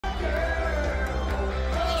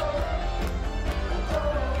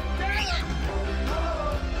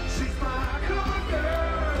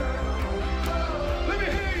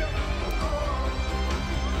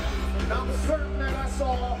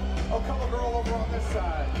saw a cover girl over on this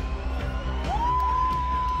side.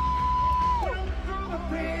 Went through the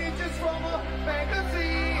pages from a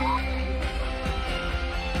magazine.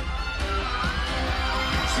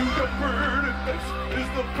 Sugar burning lips is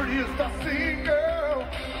the prettiest I've seen, girl.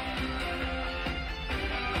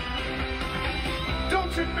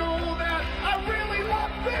 Don't you know that I really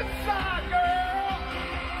love this side, girl?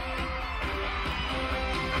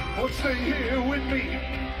 Well, stay here with me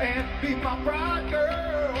and be my bride,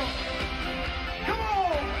 girl. Come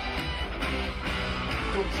on!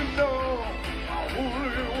 Don't you know I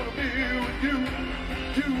only wanna be with you,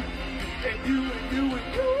 you, and you, and you, and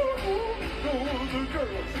you. No other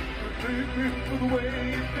girls can take me for the way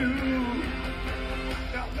you do.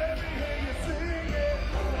 Now let me hear you sing it.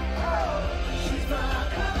 Oh, she's my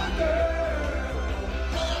kind of girl.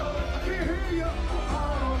 Oh, I can't hear you.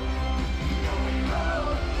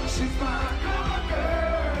 She's my kind of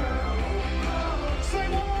girl. Say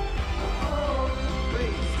what? Oh,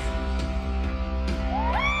 please.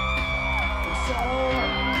 It's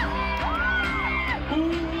alright.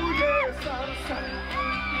 Ooh, yes, I'm sorry.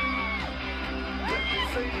 Let me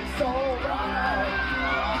say it's alright.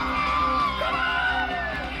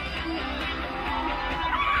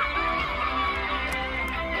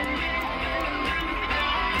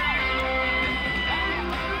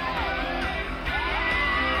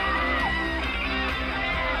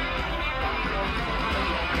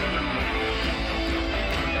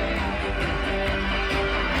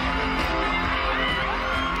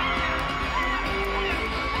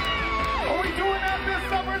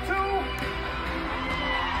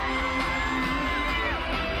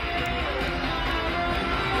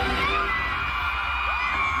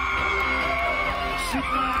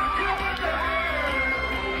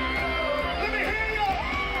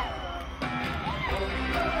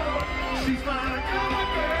 She's my kind of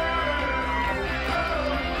girl.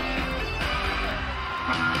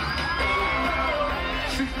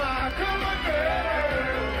 She's my kind of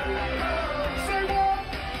girl. Say what?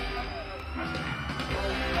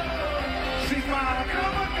 She's my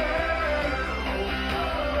kind of girl.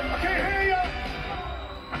 I can't hear you.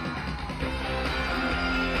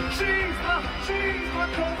 She's my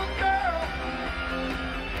kind of girl.